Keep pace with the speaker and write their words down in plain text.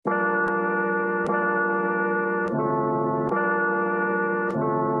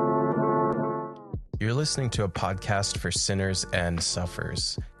You're listening to a podcast for sinners and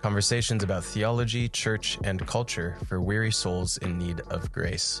sufferers. Conversations about theology, church, and culture for weary souls in need of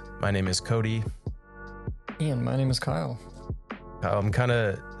grace. My name is Cody. Ian, my name is Kyle. I'm kind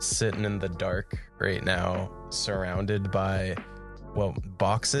of sitting in the dark right now, surrounded by,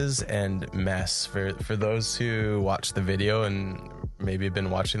 boxes and mess. For those who watch the video and maybe have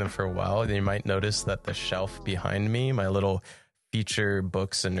been watching them for a while, you might notice that the shelf behind me, my little feature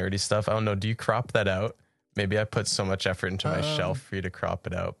books and nerdy stuff, I don't know, do you crop that out? Maybe I put so much effort into my shelf for you to crop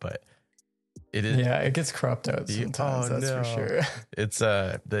it out, but it is. Yeah, it gets cropped out sometimes, for sure. It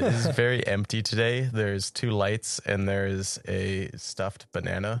is very empty today. There's 2 lights and there's a stuffed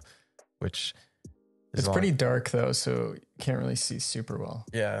banana, which is it's pretty dark though, so you can't really see super well.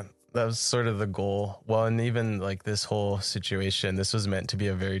 Yeah, that was sort of the goal. Well, and even like this whole situation, this was meant to be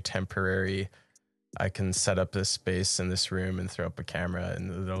a very temporary, I can set up this space in this room and throw up a camera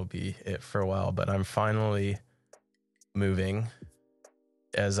and that'll be it for a while. But I'm finally moving,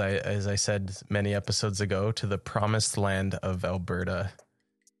 as I said many episodes ago, to the promised land of Alberta.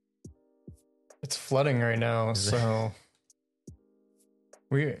 It's flooding right now, so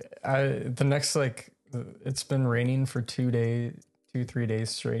it's been raining for 3 days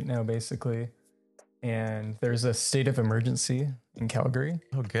straight now, basically. And there's a state of emergency in Calgary.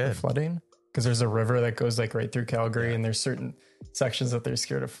 Oh, good. For flooding. Because there's a river that goes like right through Calgary, and there's certain sections that they're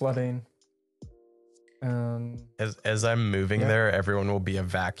scared of flooding. As I'm moving there, everyone will be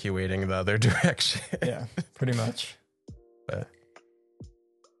evacuating the other direction. Yeah, pretty much. But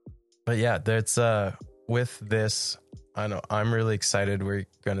yeah, that's with this, I know I'm really excited. We're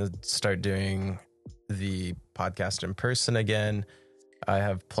gonna start doing the podcast in person again. I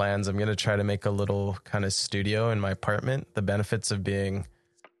have plans. I'm gonna try to make a little kind of studio in my apartment. The benefits of being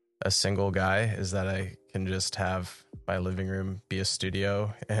a single guy is that I can just have my living room be a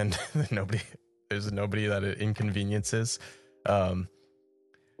studio and there's nobody that it inconveniences. But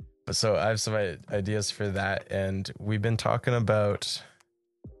so I have some ideas for that. And we've been talking about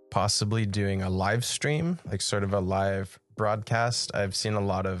possibly doing a live stream, like sort of a live broadcast. I've seen a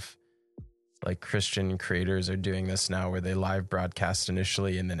lot of like Christian creators are doing this now where they live broadcast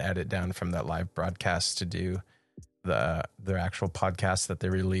initially and then edit down from that live broadcast to do their actual podcast that they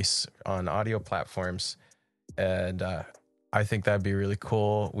release on audio platforms. And I think that'd be really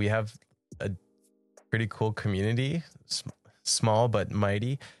cool. We have a pretty cool community, small but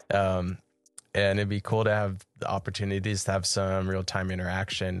mighty, and it'd be cool to have the opportunities to have some real-time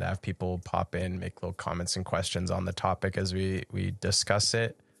interaction, to have people pop in, make little comments and questions on the topic as we discuss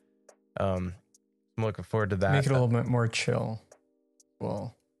it. I'm looking forward to that. Make it a little bit more chill.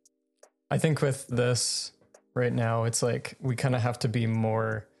 Well, I think with this right now, it's like we kind of have to be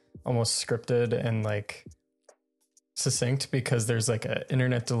more almost scripted and like succinct because there's like an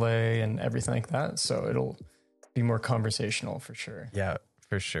internet delay and everything like that. So it'll be more conversational for sure. Yeah,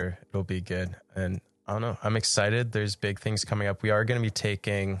 for sure. It'll be good. And I don't know, I'm excited. There's big things coming up. We are going to be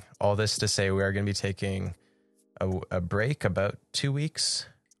taking a break about 2 weeks,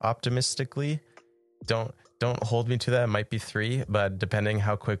 optimistically. Don't hold me to that. It might be 3, but depending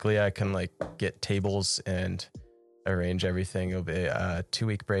how quickly I can like get tables and arrange everything, it'll be a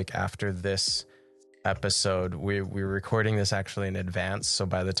 2-week break after this episode. We're recording this actually in advance, so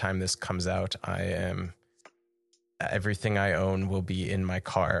by the time this comes out, everything I own will be in my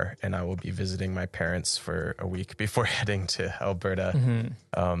car, and I will be visiting my parents for a week before heading to Alberta.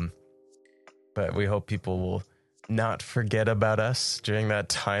 Mm-hmm. But we hope people will not forget about us during that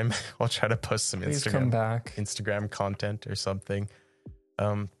time. I'll try to post some Instagram content or something.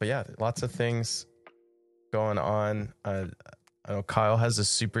 But yeah, lots of things going on. I know Kyle has a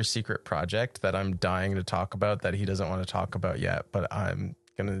super secret project that I'm dying to talk about that he doesn't want to talk about yet, but I'm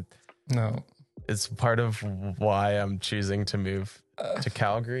gonna. No, it's part of why I'm choosing to move to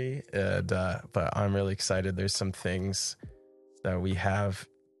Calgary. But I'm really excited. There's some things that we have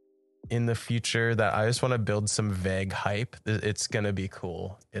in the future that I just want to build some vague hype. It's going to be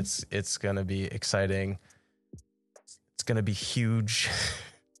cool. It's going to be exciting. It's going to be huge.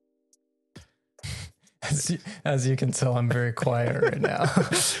 As you can tell, I'm very quiet right now.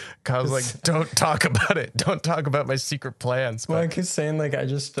 Kyle's like, don't talk about it. Don't talk about my secret plans. Well, I keep saying like, I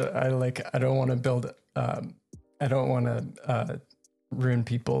don't want to build, I don't want to ruin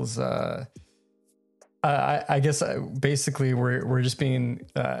people's, I guess basically we're just being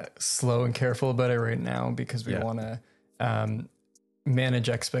slow and careful about it right now because we want to manage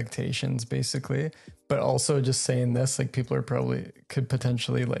expectations basically, but also just saying this, like people are could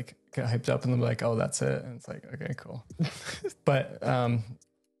potentially like get hyped up and they're like, oh, that's it. And it's like, okay, cool. But, all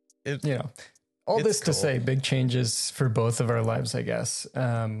this cool to say big changes for both of our lives, I guess.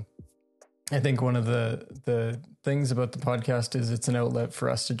 I think one of the things about the podcast is it's an outlet for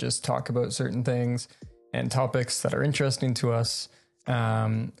us to just talk about certain things and topics that are interesting to us.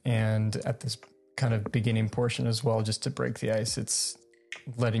 And at this kind of beginning portion as well, just to break the ice, it's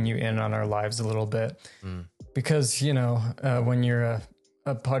letting you in on our lives a little bit. Because, you know, when you're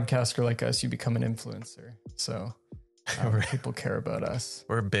a podcaster like us, you become an influencer. So people care about us.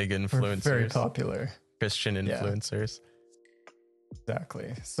 We're big influencers. We're very popular. Christian influencers. Yeah.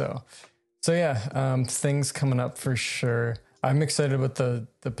 Exactly. So yeah, things coming up for sure. I'm excited about the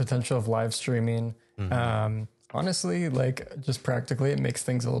potential of live streaming. Honestly, like just practically, it makes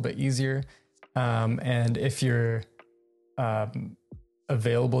things a little bit easier. And if you're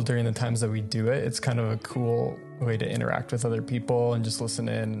available during the times that we do it, it's kind of a cool way to interact with other people and just listen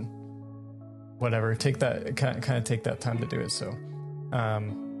in, whatever. Take that kind of take that time to do it. So,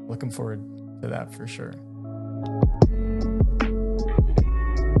 looking forward to that for sure.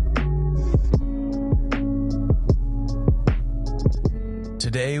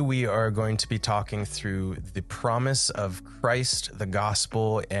 Today, we are going to be talking through the promise of Christ, the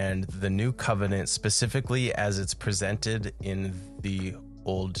gospel, and the new covenant, specifically as it's presented in the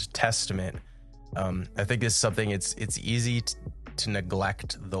Old Testament. I think it's something it's easy to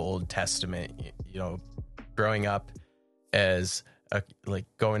neglect the Old Testament. You know, growing up as like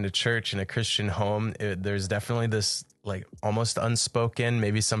going to church in a Christian home, there's definitely this like almost unspoken,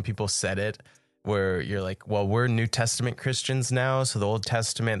 maybe some people said it, where you're like, well, we're New Testament Christians now, so the Old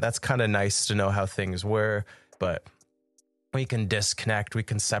Testament, that's kind of nice to know how things were, but we can disconnect, we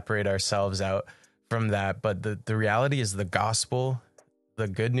can separate ourselves out from that. But the reality is the gospel, the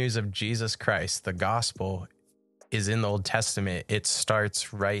good news of Jesus Christ, the gospel is in the Old Testament. It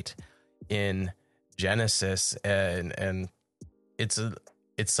starts right in Genesis, and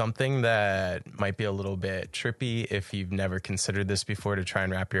it's something that might be a little bit trippy if you've never considered this before to try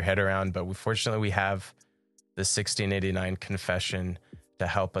and wrap your head around. But fortunately, we have the 1689 Confession to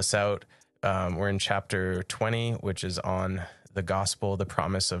help us out. We're in chapter 20, which is on the gospel, the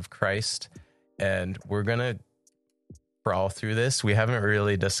promise of Christ. And we're going to crawl through this. We haven't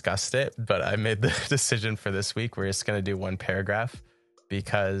really discussed it, but I made the decision for this week. We're just going to do one paragraph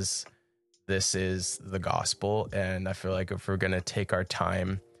because this is the gospel, and I feel like if we're going to take our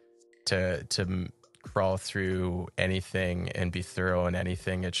time to crawl through anything and be thorough in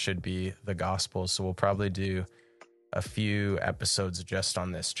anything, it should be the gospel. So we'll probably do a few episodes just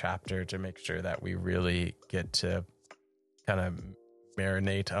on this chapter to make sure that we really get to kind of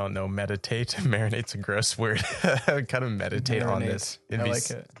marinate. I don't know, meditate. Marinate's a gross word. Kind of meditate on this and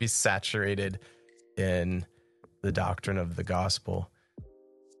be saturated in the doctrine of the gospel.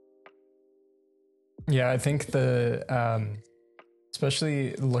 Yeah, I think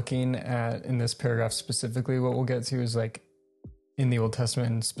especially looking at in this paragraph specifically, what we'll get to is like in the Old Testament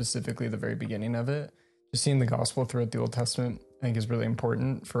and specifically the very beginning of it, just seeing the gospel throughout the Old Testament, I think is really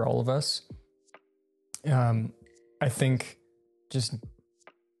important for all of us. I think just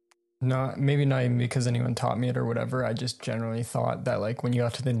maybe not even because anyone taught me it or whatever. I just generally thought that like when you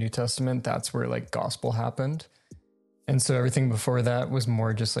got to the New Testament, that's where like gospel happened. And so everything before that was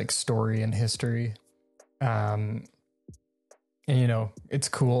more just like story and history. And you know, it's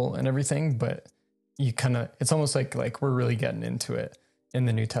cool and everything, but it's almost like we're really getting into it in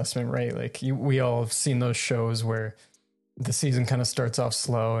the New Testament, right? Like we all have seen those shows where the season kind of starts off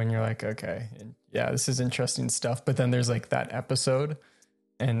slow and you're like, okay, yeah, this is interesting stuff. But then there's like that episode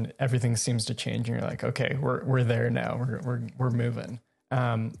and everything seems to change and you're like, okay, we're there now. We're moving.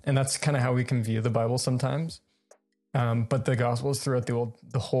 And that's kind of how we can view the Bible sometimes. But the gospel is throughout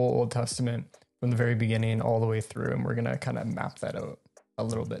the whole Old Testament from the very beginning all the way through. And we're going to kind of map that out a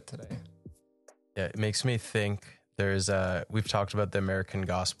little bit today. Yeah, it makes me think we've talked about the American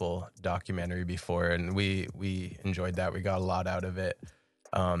Gospel documentary before, and we enjoyed that. We got a lot out of it.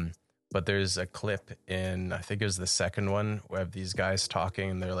 But there's a clip in, I think it was the second one, where these guys talking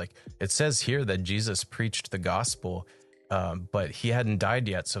and they're like, it says here that Jesus preached the gospel, but he hadn't died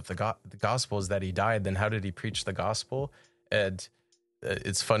yet. So if the gospel is that he died, then how did he preach the gospel? And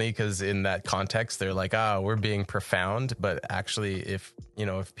it's funny because in that context, they're like, we're being profound. But actually, if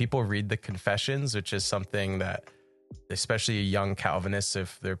people read the Confessions, which is something that, especially young Calvinists,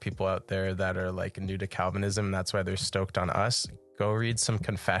 if there are people out there that are like new to Calvinism, that's why they're stoked on us, go read some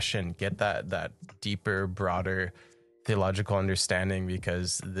confession, get that deeper, broader theological understanding,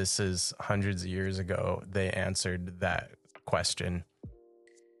 because this is hundreds of years ago they answered that question.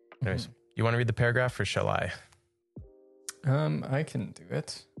 Anyways, you want to read the paragraph or shall I? I can do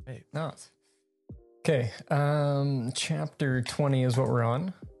it. Hey. No. Okay. Chapter 20 is what we're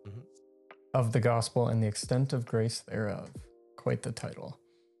on. Of the gospel and the extent of grace thereof. Quite the title.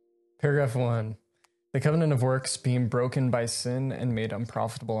 Paragraph 1. The covenant of works being broken by sin and made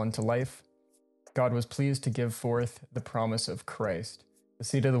unprofitable unto life, God was pleased to give forth the promise of Christ, the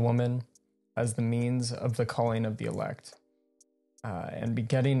seed of the woman, as the means of the calling of the elect, and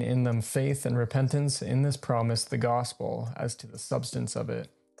begetting in them faith and repentance. In this promise, the gospel, as to the substance of it,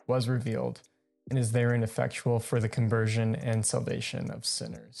 was revealed, and is therein effectual for the conversion and salvation of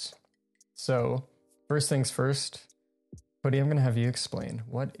sinners. So, first things first, Cody, I'm going to have you explain,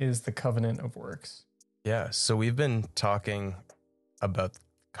 what is the covenant of works? Yeah, so we've been talking about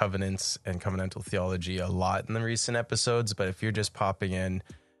covenants and covenantal theology a lot in the recent episodes, but if you're just popping in,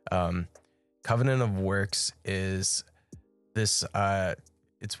 covenant of works is this,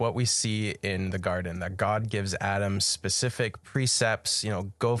 it's what we see in the garden, that God gives Adam specific precepts,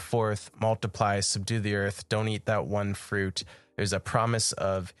 go forth, multiply, subdue the earth, don't eat that one fruit. There's a promise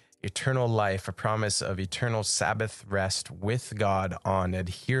of eternal life, a promise of eternal Sabbath rest with God on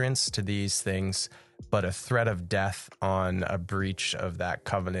adherence to these things, but a threat of death on a breach of that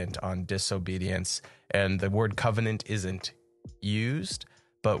covenant, on disobedience. And the word covenant isn't used,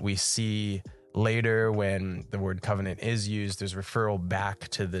 but we see later when the word covenant is used, there's referral back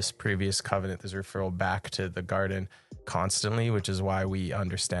to this previous covenant, there's referral back to the garden constantly, which is why we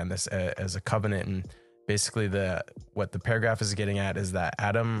understand this as a covenant. And basically what the paragraph is getting at is that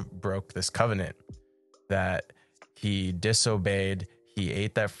Adam broke this covenant, that he disobeyed, he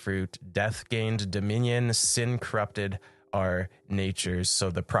ate that fruit, death gained dominion, sin corrupted our natures. So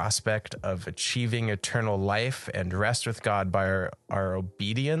the prospect of achieving eternal life and rest with God by our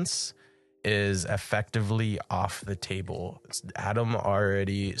obedience is effectively off the table. Adam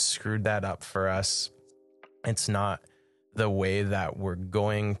already screwed that up for us. It's not the way that we're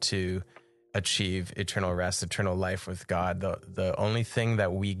going to achieve eternal rest, eternal life with God. The only thing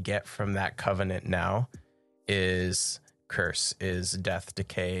that we get from that covenant now is curse, is death,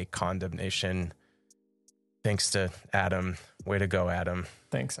 decay, condemnation. Thanks to Adam. Way to go, Adam.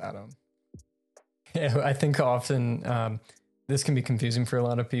 Thanks, Adam. Yeah, I think often this can be confusing for a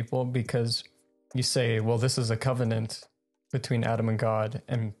lot of people because you say, well, this is a covenant between Adam and God,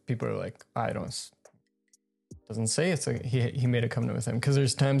 and people are like, doesn't say he made a covenant with him, because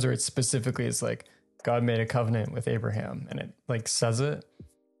there's times where it's like God made a covenant with Abraham, and it like says it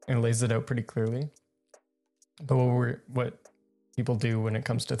and lays it out pretty clearly. But what people do when it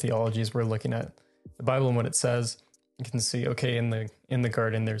comes to theology is we're looking at the Bible and what it says. You can see, okay, in the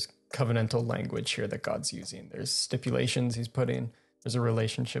garden, there's covenantal language here that God's using. There's stipulations he's putting. There's a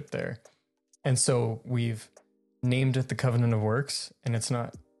relationship there. And so we've named it the covenant of works, and it's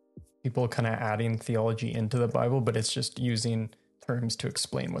not people kind of adding theology into the Bible, but it's just using terms to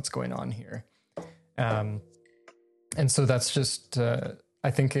explain what's going on here. And so that's just, I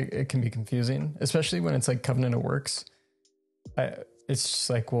think it can be confusing, especially when it's like covenant of works. It's just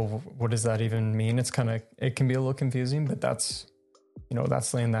like, well, what does that even mean? It can be a little confusing, but that's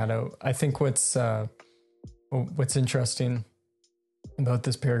laying that out. I think what's interesting about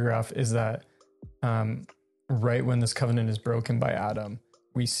this paragraph is that right when this covenant is broken by Adam,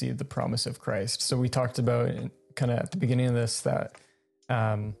 we see the promise of Christ. So we talked about kind of at the beginning of this that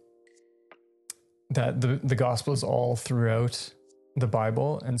that the gospel is all throughout the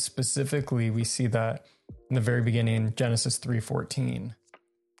Bible, and specifically we see that in the very beginning, Genesis 3:14,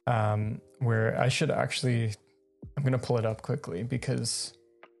 where I'm going to pull it up quickly because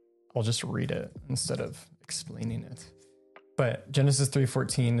I'll just read it instead of explaining it. But Genesis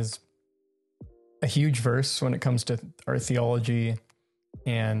 3:14 is a huge verse when it comes to our theology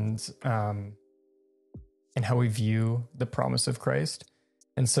and how we view the promise of Christ.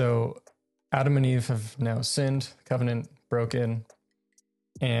 And so Adam and Eve have now sinned, covenant broken.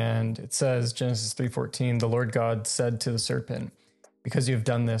 And it says, Genesis 3:14, the Lord God said to the serpent, because you have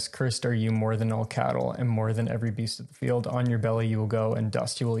done this, cursed are you more than all cattle and more than every beast of the field. On your belly you will go, and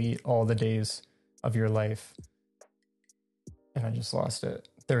dust you will eat all the days of your life. And I just lost it.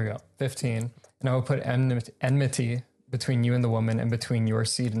 There we go. 15. And I will put enmity between you and the woman, and between your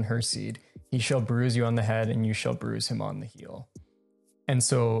seed and her seed. He shall bruise you on the head, and you shall bruise him on the heel. And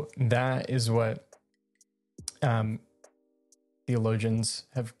so that is what theologians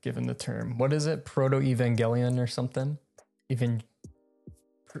have given the term. What is it? Proto-evangelion or something? Even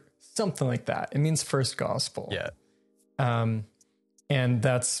something like that. It means first gospel. Yeah. And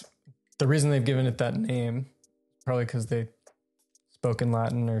that's the reason they've given it that name. Probably because they spoke in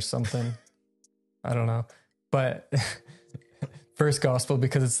Latin or something. I don't know. But first gospel,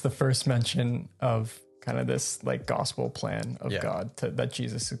 because it's the first mention of kind of this like gospel plan of God that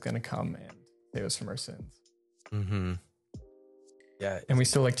Jesus is going to come and save us from our sins. Mm-hmm. Yeah. And we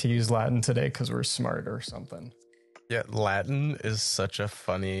still like to use Latin today because we're smart or something. Yeah. Latin is such a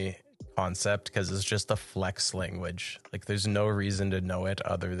funny concept because it's just a flex language. Like there's no reason to know it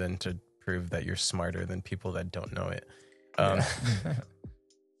other than to prove that you're smarter than people that don't know it.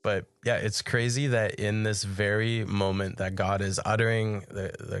 But yeah, it's crazy that in this very moment that God is uttering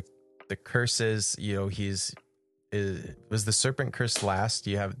the curses, you know, was the serpent cursed last? Do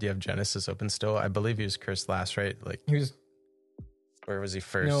you have Genesis open still? I believe he was cursed last, right? Like he was, or was he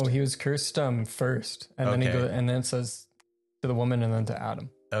first? No, he was cursed first, and then and then it says to the woman, and then to Adam.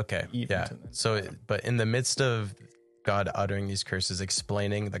 Okay, yeah. So, but in the midst of God uttering these curses,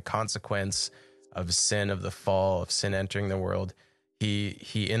 explaining the consequence of sin, of the fall, of sin entering the world, he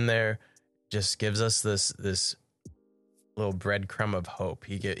in there just gives us this little breadcrumb of hope.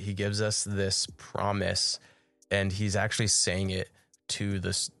 He gives us this promise, and he's actually saying it to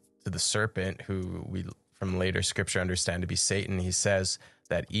the serpent, who we from later scripture understand to be Satan. He says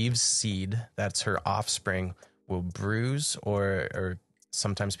that Eve's seed, that's her offspring, will bruise, or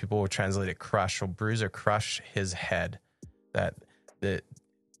sometimes people will translate it crush, will bruise or crush his head. That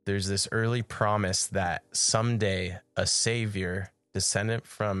there's this early promise that someday a savior, descendant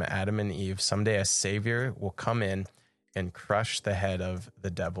from Adam and Eve, someday a savior will come in and crush the head of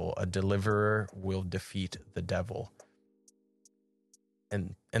the devil. A deliverer will defeat the devil.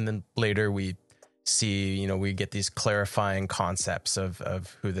 And then later we see, you know, we get these clarifying concepts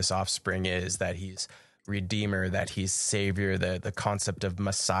of who this offspring is, that he's redeemer, that he's savior. The concept of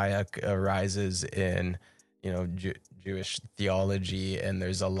Messiah arises in, you know, Jewish theology, and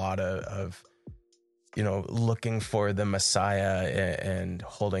there's a lot of you know, looking for the Messiah and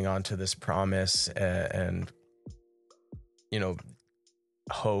holding on to this promise and you know,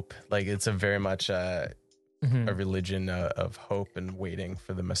 hope. Like it's a very much a religion of hope and waiting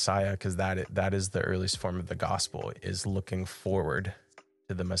for the Messiah, because that is the earliest form of the gospel, is looking forward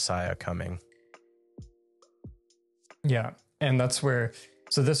to the Messiah coming. Yeah, and that's where,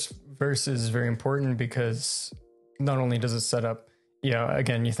 so this verse is very important, because not only does it set up, yeah,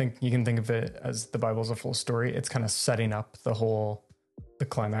 again, you can think of it as the Bible's a full story. It's kind of setting up the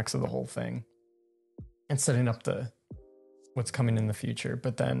climax of the whole thing and setting up what's coming in the future.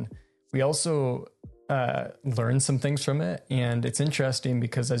 But then we also learn some things from it. And it's interesting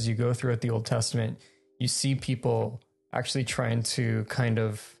because as you go throughout the Old Testament, you see people actually trying to kind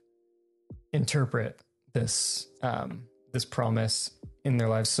of interpret this promise in their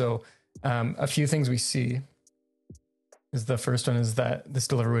lives. So a few things we see is, the first one is that this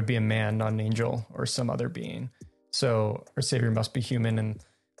deliverer would be a man, not an angel or some other being. So our Savior must be human, and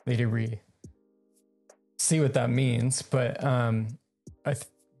later we see what that means. But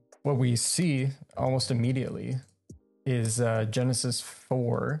what we see almost immediately is Genesis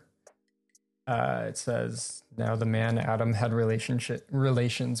 4. It says, now the man Adam had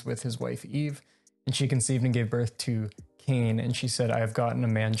relations with his wife Eve, and she conceived and gave birth to Cain, and she said, I have gotten a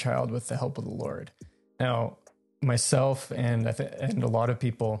man child with the help of the Lord. Now, myself and a lot of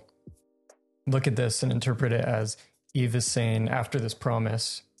people look at this and interpret it as Eve is saying, after this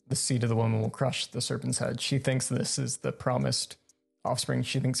promise, the seed of the woman will crush the serpent's head. She thinks this is the promised offspring.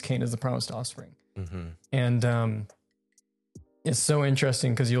 She thinks Cain is the promised offspring. Mm-hmm. And it's so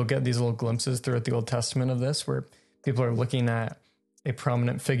interesting because you'll get these little glimpses throughout the Old Testament of this, where people are looking at a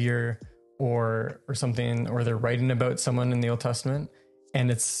prominent figure or something, or they're writing about someone in the Old Testament,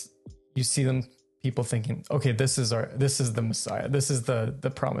 and you see people thinking, okay, this is the Messiah. This is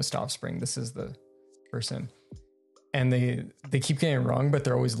the promised offspring. This is the person. And they keep getting it wrong, but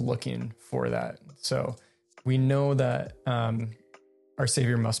they're always looking for that. So we know that our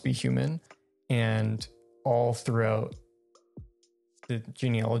Savior must be human, and all throughout the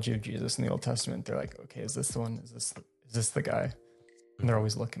genealogy of Jesus in the Old Testament, they're like, okay, is this the one? Is this the guy? And they're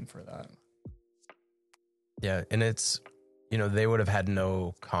always looking for that. Yeah, and it's, you know, they would have had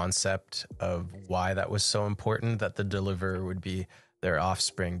no concept of why that was so important, that the deliverer would be their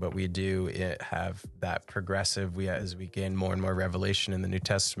offspring, but we do have that progressive. As we gain more and more revelation in the New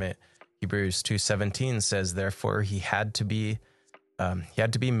Testament, Hebrews 2:17 says, therefore he had to be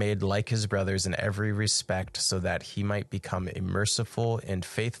made like his brothers in every respect, so that he might become a merciful and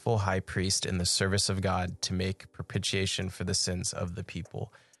faithful high priest in the service of God, to make propitiation for the sins of the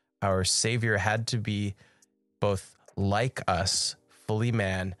people. Our Savior had to be both like us, fully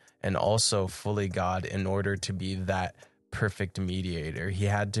man, and also fully God, in order to be that perfect mediator. He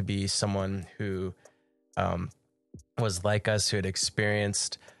had to be someone who was like us, who had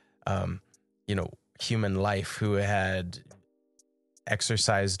experienced human life, who had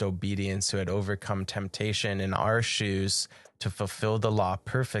exercised obedience, who had overcome temptation in our shoes, to fulfill the law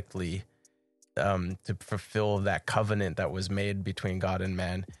perfectly, to fulfill that covenant that was made between God and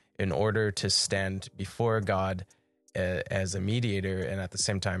man, in order to stand before God as a mediator, and at the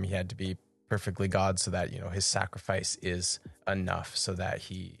same time he had to be perfectly God, so that, you know, his sacrifice is enough so that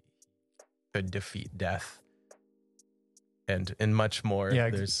he could defeat death, and much more.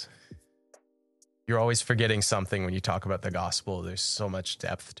 Yeah. You're always forgetting something when you talk about the gospel. There's so much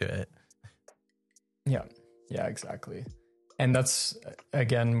depth to it. Yeah, exactly. And that's,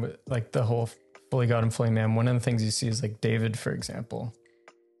 again, like the whole fully God and fully man. One of the things you see is like David, for example.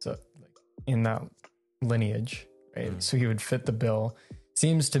 So like in that lineage, right? So he would fit the bill.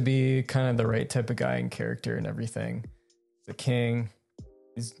 Seems to be kind of the right type of guy and character and everything. The king,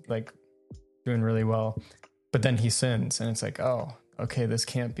 he's like doing really well, but then he sins, and it's like, oh, okay, this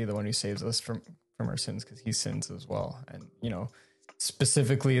can't be the one who saves us from our sins, because he sins as well. And, you know,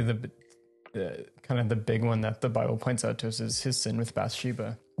 specifically the kind of the big one that the Bible points out to us is his sin with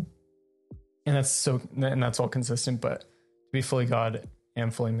Bathsheba. And that's all consistent, but to be fully God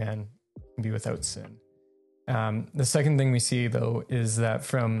and fully man, can be without sin. The second thing we see, though, is that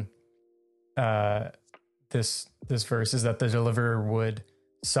from this verse is that the deliverer would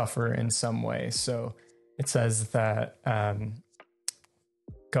suffer in some way. So it says that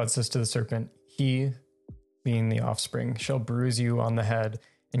God says to the serpent, he, being the offspring, shall bruise you on the head,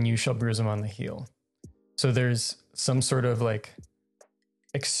 and you shall bruise him on the heel. So there's some sort of like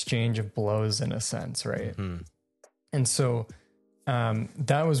exchange of blows in a sense, right? Mm-hmm. And so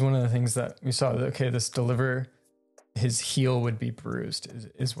that was one of the things that we saw. Okay, this deliverer, his heel would be bruised,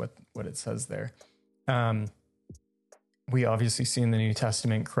 is what it says there. We obviously see in the New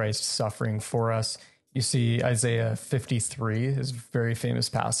Testament Christ suffering for us. You see Isaiah 53, his very famous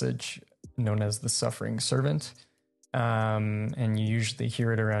passage known as the suffering servant. And you usually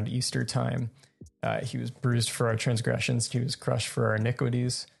hear it around Easter time. He was bruised for our transgressions. He was crushed for our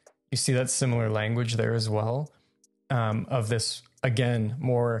iniquities. You see that similar language there as well, of this, again,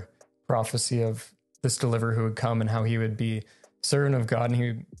 more prophecy of this deliverer who would come and how he would be servant of God,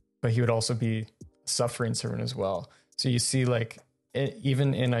 but he would also be suffering servant as well. So you see, like,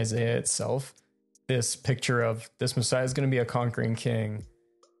 even in Isaiah itself, this picture of this Messiah is going to be a conquering king,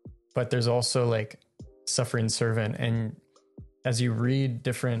 but there's also like suffering servant. And as you read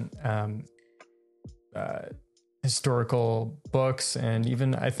different historical books, and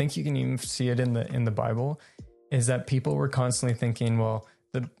even I think you can even see it in the Bible, is that people were constantly thinking, well,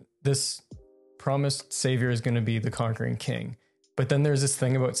 this promised savior is going to be the conquering king. But then there's this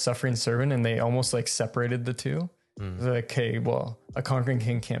thing about suffering servant, and they almost like separated the two. They're like, okay, well, a conquering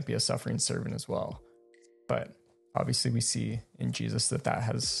king can't be a suffering servant as well. But obviously we see in Jesus that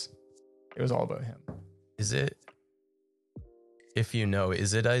it was all about him. Is it, if you know,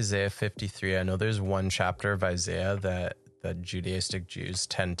 is it Isaiah 53? I know there's one chapter of Isaiah that Judaistic Jews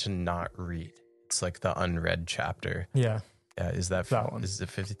tend to not read. It's like the unread chapter. Yeah. Yeah. Is that one? Is it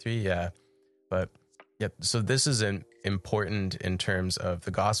 53? Yeah. But yep. So this is important in terms of the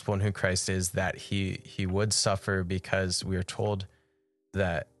gospel and who Christ is, that he would suffer, because we are told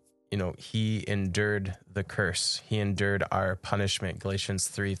that, you know, he endured the curse. He endured our punishment. Galatians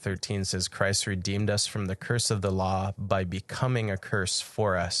 3:13 says, Christ redeemed us from the curse of the law by becoming a curse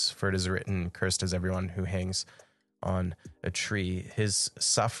for us. For it is written, cursed is everyone who hangs on a tree. His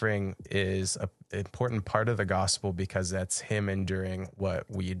suffering is an important part of the gospel, because that's him enduring what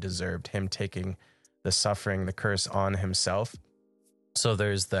we deserved, him taking the suffering, the curse on himself. So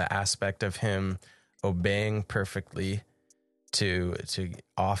there's the aspect of him obeying perfectly to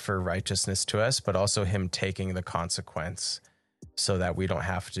offer righteousness to us, but also him taking the consequence so that we don't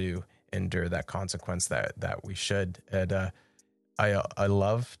have to endure that consequence that we should. And I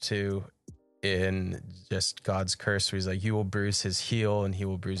love to, in just God's curse, where he's like, you will bruise his heel and he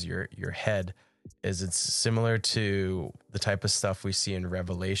will bruise your head, is it's similar to the type of stuff we see in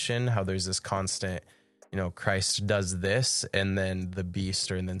Revelation, how there's this constant, you know, Christ does this, and then the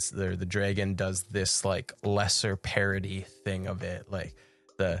beast, or then the dragon does this like lesser parody thing of it. Like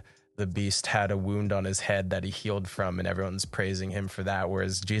the beast had a wound on his head that he healed from, and everyone's praising him for that.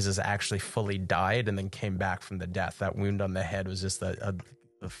 Whereas Jesus actually fully died and then came back from the death. That wound on the head was just a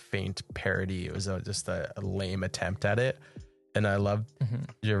faint parody. It was just a lame attempt at it. And I love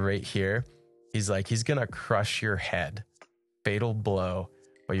you're right here. He's like, he's going to crush your head, fatal blow,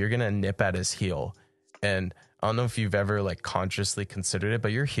 but you're going to nip at his heel. And I don't know if you've ever like consciously considered it,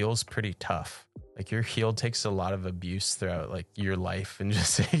 but your heel's pretty tough. Like your heel takes a lot of abuse throughout like your life and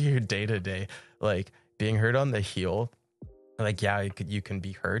just your day to day, like being hurt on the heel. Like, yeah, you can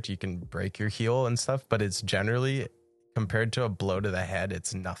be hurt, you can break your heel and stuff, but it's generally, compared to a blow to the head,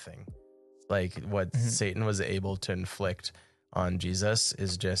 it's nothing. Like what Satan was able to inflict on Jesus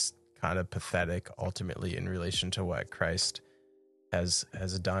is just kind of pathetic ultimately in relation to what Christ has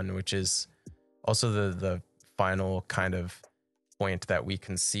done, which is also the final kind of point that we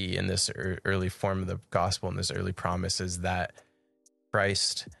can see in this early form of the gospel and this early promise is that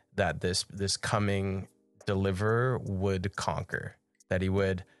Christ, that this coming deliverer would conquer, that he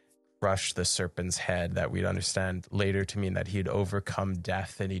would crush the serpent's head, that we'd understand later to mean that he'd overcome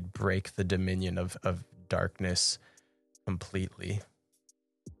death and he'd break the dominion of darkness completely.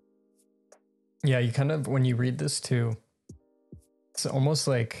 Yeah, you kind of, when you read this too, it's almost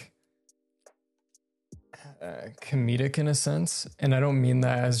like comedic in a sense. And I don't mean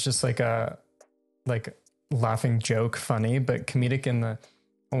that as just like a laughing joke funny, but comedic in the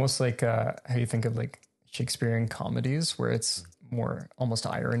almost like how you think of like Shakespearean comedies where it's more almost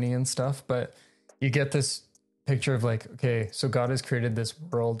irony and stuff. But you get this picture of like, okay, so God has created this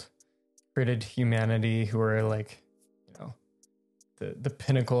world, created humanity who are like, you know, the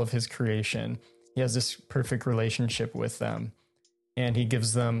pinnacle of his creation. He has this perfect relationship with them, and he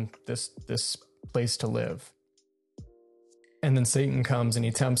gives them this place to live. And then Satan comes and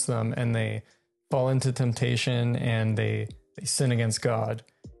he tempts them, and they fall into temptation and they sin against God.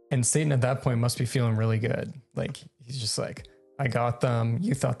 And Satan at that point must be feeling really good. Like he's just like, I got them.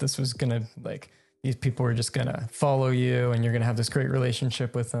 You thought this was gonna, like, these people were just gonna follow you and you're gonna have this great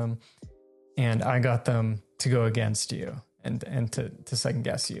relationship with them. And I got them to go against you and to second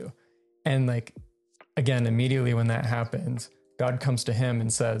guess you. And like, again, immediately when that happens, God comes to him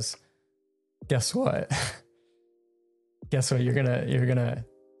and says, guess what? Guess what? You're gonna,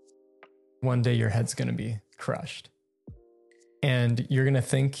 one day your head's gonna be crushed. And you're gonna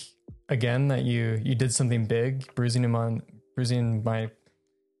think again that you did something big, bruising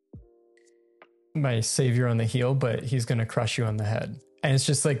my savior on the heel, but he's gonna crush you on the head. And it's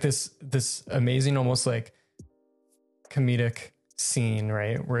just like this amazing, almost like comedic scene,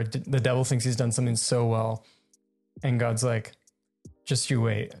 right? Where the devil thinks he's done something so well, and God's like, just you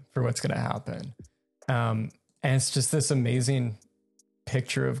wait for what's going to happen. And it's just this amazing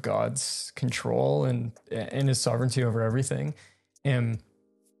picture of God's control and his sovereignty over everything. And,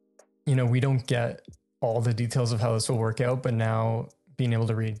 you know, we don't get all the details of how this will work out, but now being able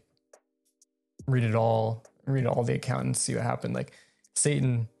to read all the account and see what happened. Like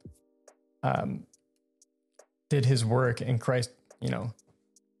Satan did his work, and Christ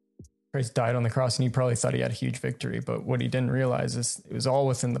died on the cross, and he probably thought he had a huge victory. But what he didn't realize is it was all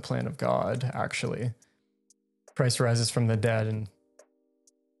within the plan of God, actually. Christ rises from the dead, and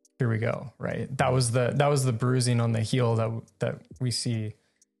here we go, right? That was the bruising on the heel that we see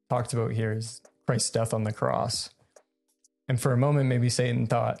talked about here, is Christ's death on the cross. And for a moment, maybe Satan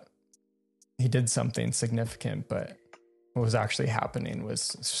thought he did something significant, but what was actually happening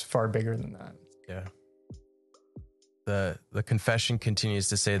was far bigger than that. Yeah. The confession continues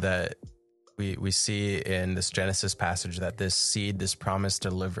to say that we see in this Genesis passage that this seed, this promised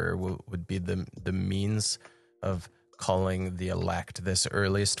deliverer, would be the means of calling the elect, this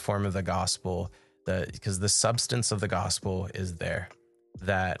earliest form of the gospel, because the substance of the gospel is there,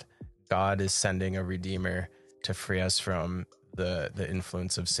 that God is sending a redeemer to free us from the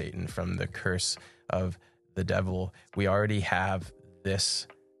influence of Satan, from the curse of the devil. We already have this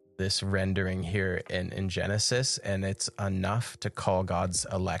rendering here in Genesis, and it's enough to call God's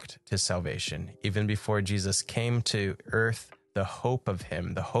elect to salvation. Even before Jesus came to earth, the hope of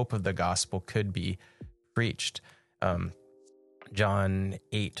him, the hope of the gospel could be preached. John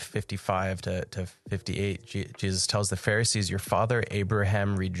 8:55 to 58, Jesus tells the Pharisees, your father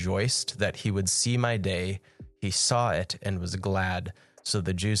Abraham rejoiced that he would see my day. He saw it and was glad. So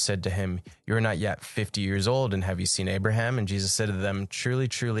the Jews said to him, you are not yet 50 years old, and have you seen Abraham? And Jesus said to them, truly,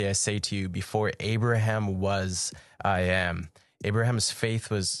 truly, I say to you, before Abraham was, I am. Abraham's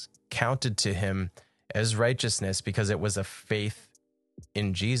faith was counted to him as righteousness because it was a faith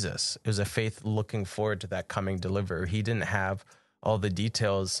in Jesus. It was a faith looking forward to that coming deliverer. He didn't have all the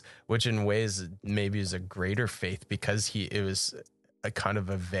details, which in ways maybe is a greater faith, because it was a kind of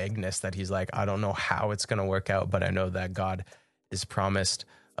a vagueness that he's like, I don't know how it's going to work out, but I know that God is promised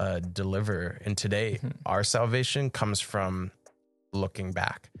a deliverer. And today, our salvation comes from looking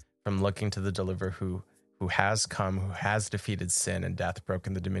back, from looking to the deliverer who has come, who has defeated sin and death,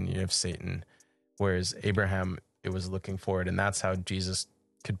 broken the dominion of Satan. Whereas Abraham, it was looking forward. And that's how Jesus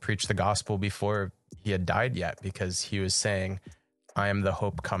could preach the gospel before he had died yet, because he was saying, I am the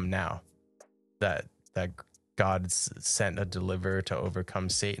hope come now. That God sent a deliverer to overcome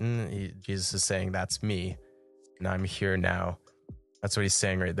Satan. Jesus is saying, that's me, and I'm here now. That's what he's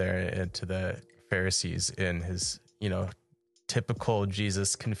saying right there to the Pharisees in his, typical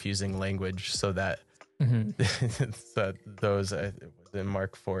Jesus confusing language, so that that those in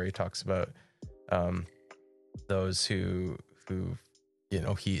Mark 4, he talks about those who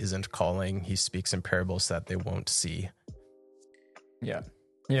he isn't calling. He speaks in parables that they won't see. Yeah.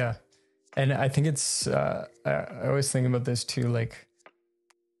 Yeah. And I think it's, I always think about this too, like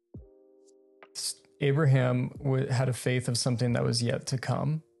Abraham had a faith of something that was yet to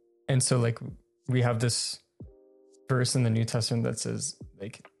come. And so like we have this verse in the New Testament that says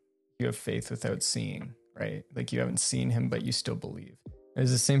like, you have faith without seeing, right? Like you haven't seen him, but you still believe. It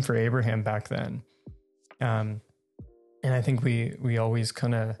was the same for Abraham back then. And I think we always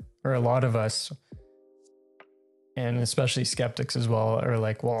kind of, or a lot of us, and especially skeptics as well, are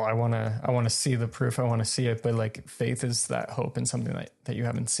like, well, I want to see the proof. I want to see it. But like faith is that hope in something that you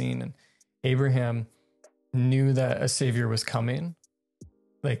haven't seen. And Abraham knew that a savior was coming.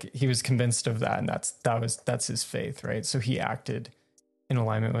 Like he was convinced of that. And that's his faith. Right. So he acted in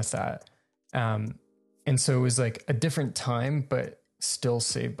alignment with that. And so it was like a different time, but still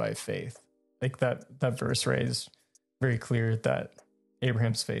saved by faith. Like that verse, right, is very clear that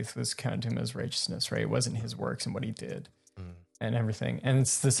Abraham's faith was counted to him as righteousness, right? It wasn't his works and what he did and everything. And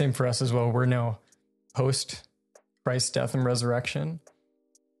it's the same for us as well. We're now post Christ's death and resurrection,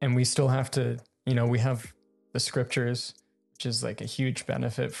 and we still have to, we have the scriptures, which is like a huge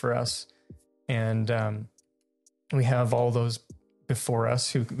benefit for us. And we have all those before us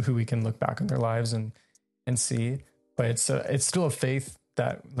who we can look back on their lives and see. But it's still a faith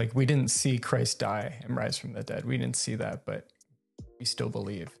that like we didn't see Christ die and rise from the dead. We didn't see that, but we still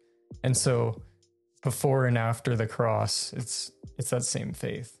believe. And so before and after the cross, it's that same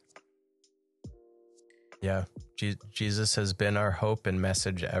faith. Yeah. Jesus has been our hope and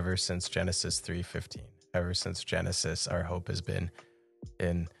message ever since Genesis 3:15. Ever since Genesis, our hope has been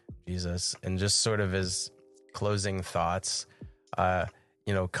in Jesus. And just sort of as closing thoughts,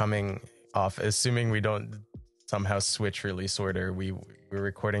 coming off, assuming we don't somehow switch release order, we're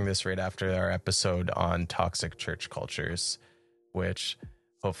recording this right after our episode on toxic church cultures, which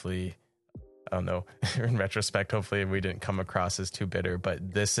hopefully, I don't know, in retrospect, hopefully we didn't come across as too bitter,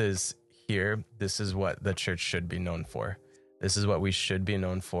 but this is what the church should be known for. This is what we should be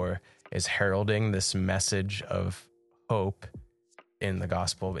known for, is heralding this message of hope in the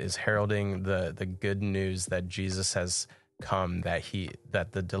gospel, is heralding the good news that Jesus has come,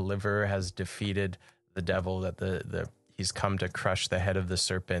 that the deliverer has defeated the devil, that he's come to crush the head of the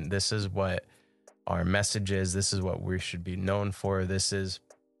serpent. This is what our message is. This is what we should be known for. This is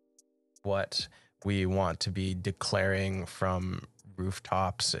what we want to be declaring from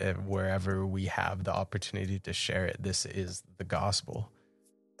rooftops, wherever we have the opportunity to share it. This is the gospel.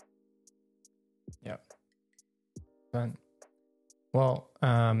 Yeah. Fun. Well,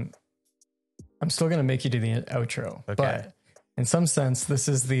 I'm still going to make you do the outro, okay. But in some sense, this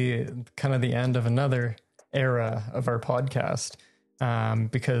is the kind of the end of another era of our podcast,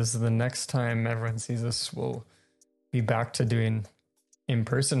 because the next time everyone sees us, we'll be back to doing in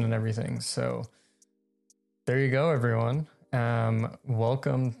person and everything. So there you go, everyone.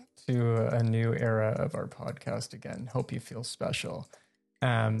 Welcome to a new era of our podcast again. Hope you feel special.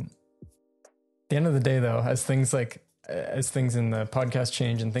 At the end of the day, though, as things in the podcast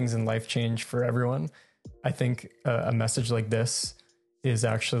change and things in life change for everyone, I think a message like this is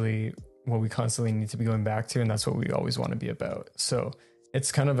actually what we constantly need to be going back to. And that's what we always want to be about. So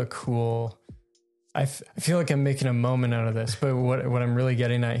it's kind of a cool, I feel like I'm making a moment out of this, but what I'm really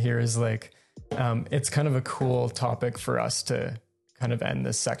getting at here is like, it's kind of a cool topic for us to kind of end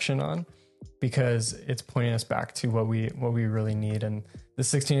this section on, because it's pointing us back to what we really need. And the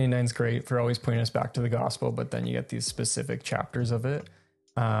 1689 is great for always pointing us back to the gospel, but then you get these specific chapters of it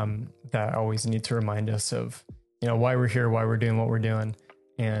that always need to remind us of, why we're here, why we're doing what we're doing,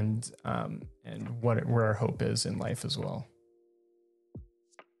 and where our hope is in life as well.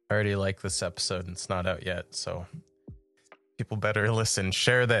 I already like this episode and it's not out yet, so people better listen.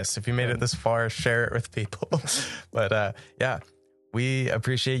 Share this. If you made it this far, share it with people. But we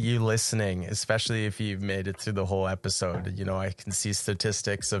appreciate you listening, especially if you've made it through the whole episode. I can see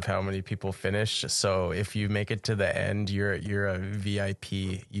statistics of how many people finish. So if you make it to the end, you're a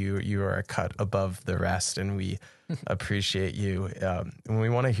VIP. You are a cut above the rest, and we appreciate you. And we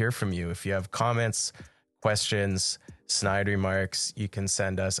want to hear from you. If you have comments, questions, snide remarks, you can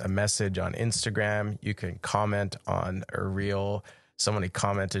send us a message on Instagram. You can comment on a reel. Somebody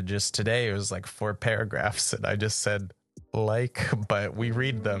commented just today, it was like 4 paragraphs, and I just said but we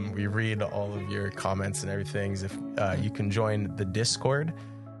read them. We read all of your comments and everything. If you can join the Discord,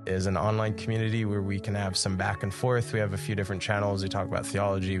 is an online community where we can have some back and forth. We have a few different channels. We talk about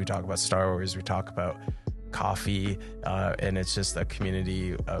theology, we talk about Star Wars, we talk about coffee, and it's just a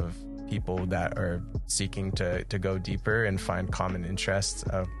community of people that are seeking to go deeper and find common interests.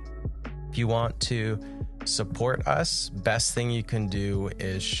 If you want to support us, best thing you can do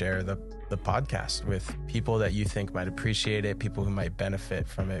is share the podcast with people that you think might appreciate it, people who might benefit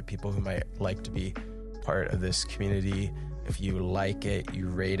from it, people who might like to be part of this community. If you like it, you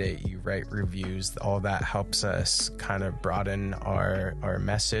rate it, you write reviews, all that helps us kind of broaden our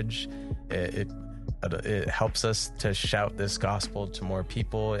message. It helps us to shout this gospel to more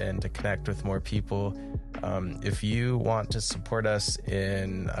people and to connect with more people. If you want to support us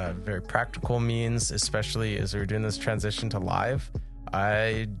in very practical means, especially as we're doing this transition to live,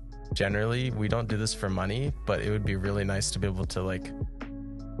 we don't do this for money, but it would be really nice to be able to like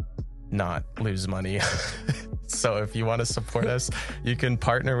not lose money. So if you want to support us, you can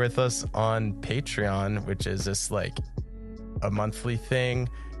partner with us on Patreon, which is this like a monthly thing.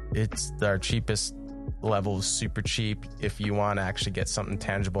 It's our cheapest level, is super cheap. If you want to actually get something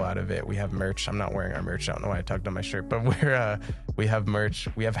tangible out of it, we have merch. I'm not wearing our merch. I don't know why I tugged on my shirt, but we have merch.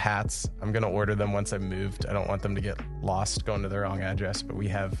 We have hats. I'm gonna order them once I've moved. I don't want them to get lost going to the wrong address, but we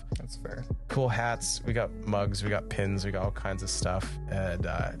have That's fair. Cool hats. We got mugs. We got pins. We got all kinds of stuff. And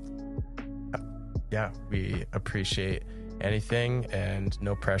yeah, we appreciate anything and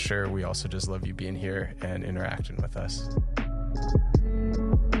no pressure. We also just love you being here and interacting with us.